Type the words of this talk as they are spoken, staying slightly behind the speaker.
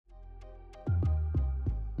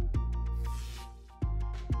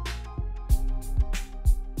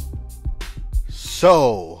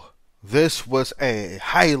So, this was a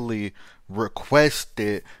highly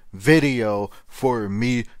requested video for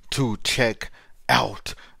me to check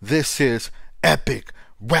out. This is Epic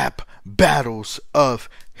Rap Battles of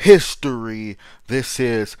History. This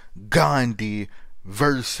is Gandhi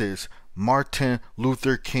versus Martin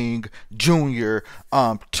Luther King Jr.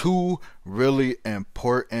 Two really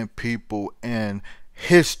important people in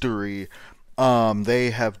history.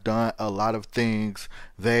 They have done a lot of things.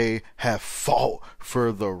 They have fought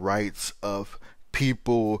for the rights of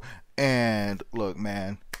people. And look,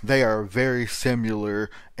 man, they are very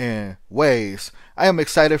similar in ways. I am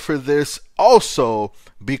excited for this also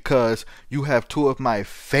because you have two of my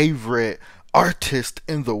favorite artists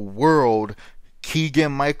in the world,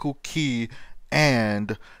 Keegan-Michael Key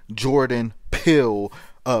and Jordan Peele.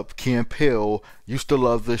 Key and Peele used to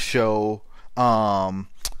love the show.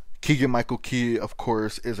 Keegan-Michael Key, of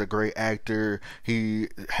course, is a great actor. He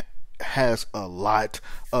has a lot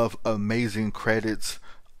of amazing credits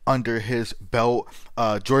under his belt.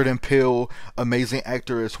 Jordan Peele, amazing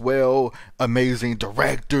actor as well. Amazing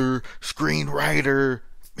director, screenwriter.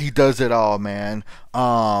 He does it all, man.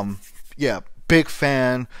 Yeah, big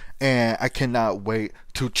fan, and I cannot wait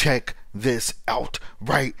to check this out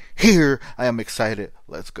right here. I am excited.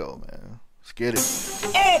 Let's go, man. Let's get it.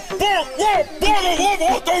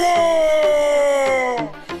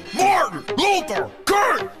 Martin Luther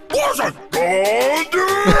King wasn't Gandhi.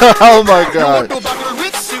 Oh my God.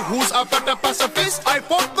 Who's a better pacifist? I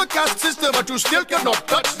fought the caste system, but you still cannot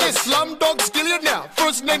touch this. Slumdog Skillionaire,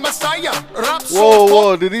 first name Messiah. Rap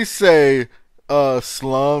Whoa, did he say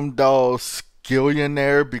Slumdog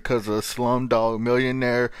Skillionaire because of Slumdog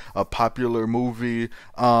Millionaire, a popular movie?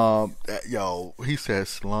 Yo, he said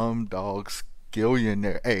Slumdog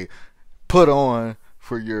Skillionaire. Hey, put on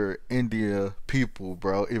for your India people,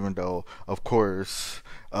 bro. Even though, of course,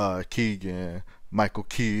 Keegan-Michael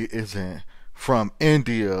Key isn't from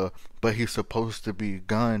India, but he's supposed to be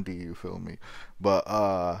Gandhi, you feel me? But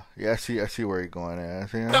yeah, I see where he's going at. I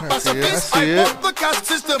see it. I the caste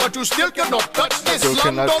system, but you still cannot touch this. Still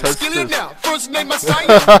cannot touch this. Now. First name Messiah.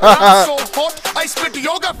 I'm so hot, I spit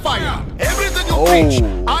yoga fire. Everything you preach,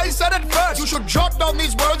 I said it first. You should jot down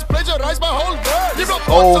these words, plagiarize my whole word.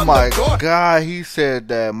 Oh my God, he said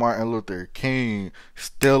that Martin Luther King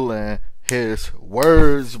stealing his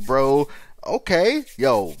words, bro. Okay,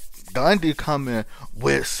 yo, Gandhi coming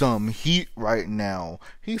with some heat right now.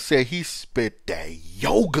 He said he spit that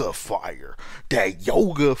yoga fire. That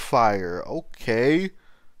yoga fire. Okay,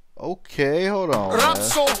 hold on. Rap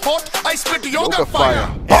so hot, I spit yoga fire.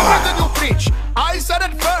 Everything you preach, I said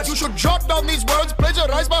it first. You should jot down these words,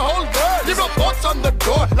 plagiarize my whole word. Leave your thoughts on the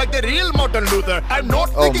door, like the real Martin Luther. I'm not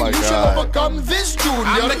thinking you should overcome this, Junior.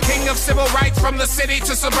 I'm the king of civil rights, from the city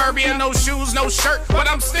to suburbia. No shoes, no shirt, but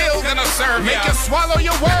I'm still gonna serve ya. Make you swallow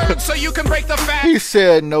your words so you can break the fast. He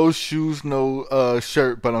said no shoes, no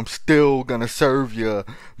shirt, but I'm still gonna serve you.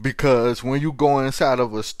 Because when you go inside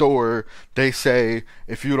of a store, they say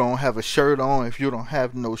if you don't have a shirt on, if you don't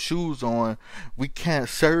have no shoes on, we can't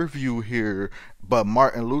serve you here. But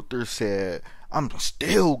Martin Luther said, I'm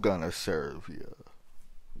still gonna serve you.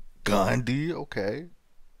 Gandhi, okay.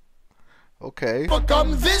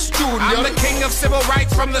 Become this, Junior. I'm the king of civil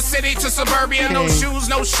rights, from the city to suburbia. No shoes,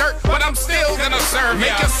 no shirt, but I'm still gonna serve ya.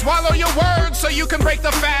 Make you swallow your words so you can break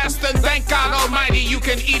the fast. And thank God Almighty you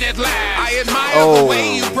can eat at last. I admire the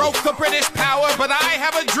way you broke the British power, but I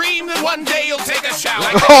have a dream that one day you'll take a shower.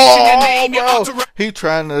 Like he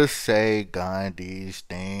trying to say Gandhi's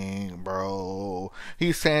thing, bro.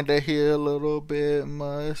 He's saying that he a little bit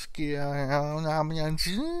musky.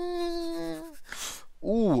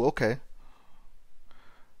 Ooh, okay.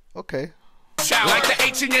 Like the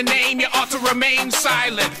H in your name, you ought to remain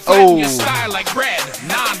silent. Flatten your style like bread,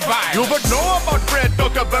 non-violent. You would know about bread,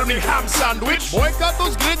 Dr. Birmingham sandwich. Boy, got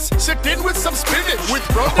those grits, sit in with some spinach. With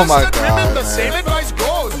Protestant women, the same advice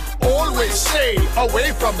goes. Always stay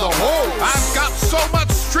away from the hole. I've got so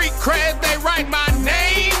much street cred, they write my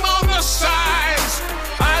name on the sides.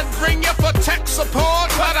 I'd bring you for tech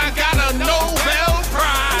support, but I got a Nobel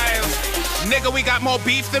Prize. Nigga, we got more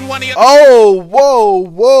beef than one of your... Oh, whoa,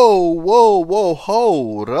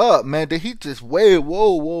 hold up, man. Did he just...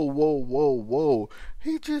 Whoa.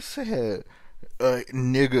 He just said,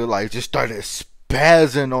 nigga, like, just started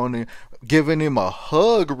spazzing on him, giving him a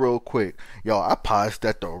hug real quick. Yo, I paused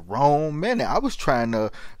at the wrong minute. I was trying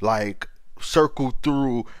to, like, circle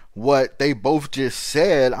through what they both just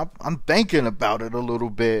said. I'm thinking about it a little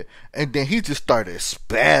bit, and then he just started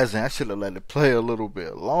spazzing. I should have let it play a little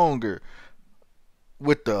bit longer.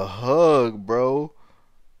 With the hug, bro.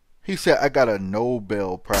 He said, I got a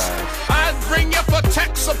Nobel Prize. I'd bring you for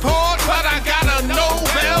tech support, but I got a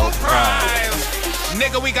Nobel Prize.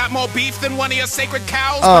 Nigga, we got more beef than one of your sacred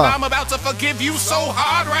cows, but I'm about to forgive you so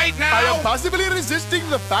hard right now. I am passively resisting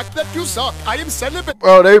the fact that you suck. I am celibate.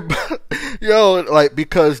 Bro, they, yo, like,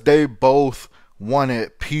 because they both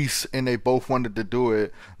wanted peace and they both wanted to do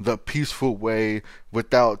it the peaceful way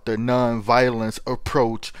without the non-violence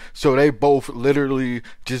approach. So they both literally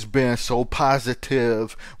just being so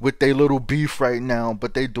positive with their little beef right now,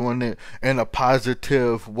 but they doing it in a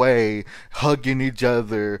positive way, hugging each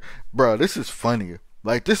other. Bro, this is funny.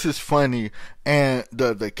 Like, this is funny, and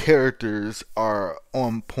the characters are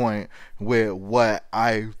on point with what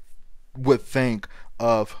I would think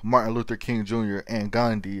of Martin Luther King Jr. and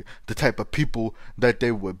Gandhi, the type of people that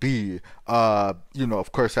they would be. You know,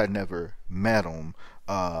 of course I never met them,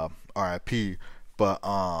 RIP, but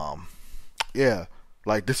yeah,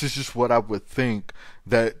 like, this is just what I would think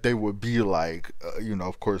that they would be like, you know,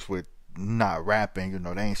 of course with not rapping, you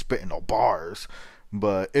know, they ain't spitting no bars,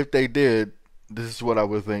 but if they did, this is what I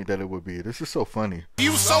would think that it would be. This is so funny.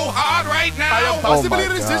 You so hard right now. I am possibly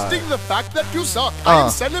resisting the fact that you suck. I am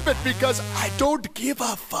celibate because I don't give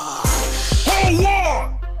a fuck. Hold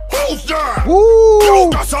on! Who's that? Woo!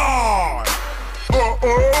 Yoga side!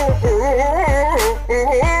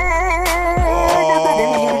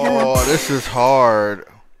 Oh, this is hard.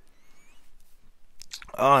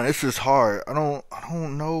 This is hard. I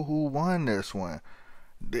don't know who won this one.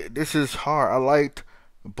 This is hard. I liked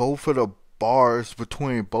both of the bars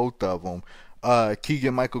between both of them.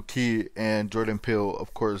 Keegan-Michael Key and Jordan Peele,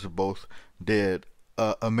 of course, both did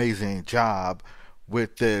an amazing job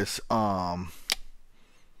with this. The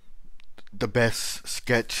best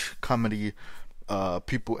sketch comedy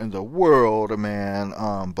people in the world, man.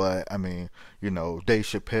 But I mean, you know, Dave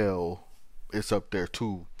Chappelle is up there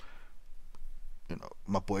too. You know,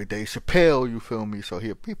 my boy Dave Chappelle, you feel me? So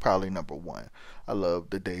he probably number one. I love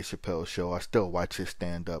the Dave Chappelle show. I still watch his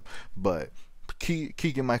stand up. But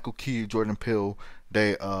Keegan-Michael Key, Jordan Peele,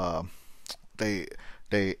 they AB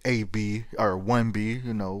or 1B,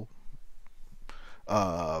 you know.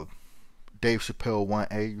 Dave Chappelle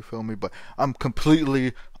 1A, you feel me? But I'm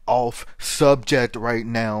completely off subject right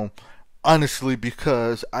now, honestly,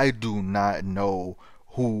 because I do not know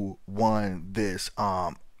who won this.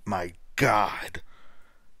 My God,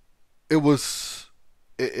 it was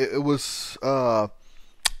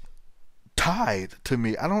tied to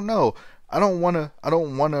me. I don't know. I don't wanna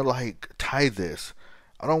like tie this.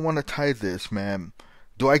 I don't wanna tie this, man.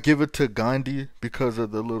 Do I give it to Gandhi because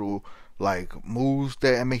of the little like moves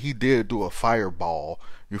that, I mean, he did do a fireball,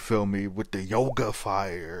 you feel me, with the yoga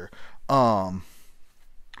fire. I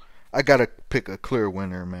gotta pick a clear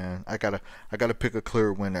winner, man. I gotta pick a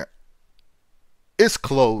clear winner. It's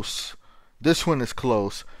close. This one is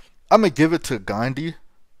close. I'm gonna give it to Gandhi,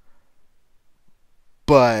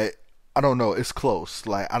 but I don't know. It's close.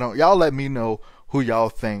 Like, y'all let me know who y'all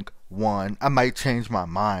think won. I might change my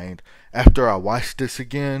mind after I watch this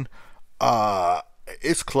again.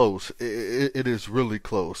 It's close. It is really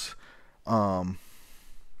close. Yeah,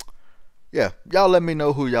 y'all let me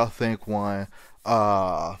know who y'all think won.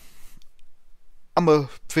 I'm gonna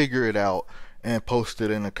figure it out and post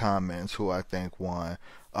it in the comments who I think won.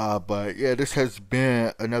 But yeah, this has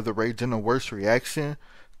been another Rage and the Worst reaction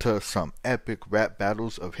to some epic rap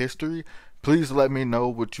battles of history. Please let me know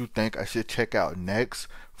what you think I should check out next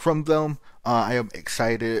from them. I am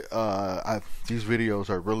excited. These videos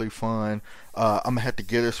are really fun. I'm gonna have to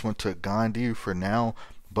give this one to Gandhi for now,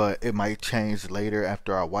 but it might change later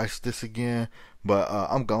after I watch this again. But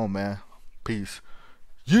I'm gone, man. Peace.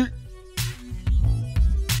 Yeet.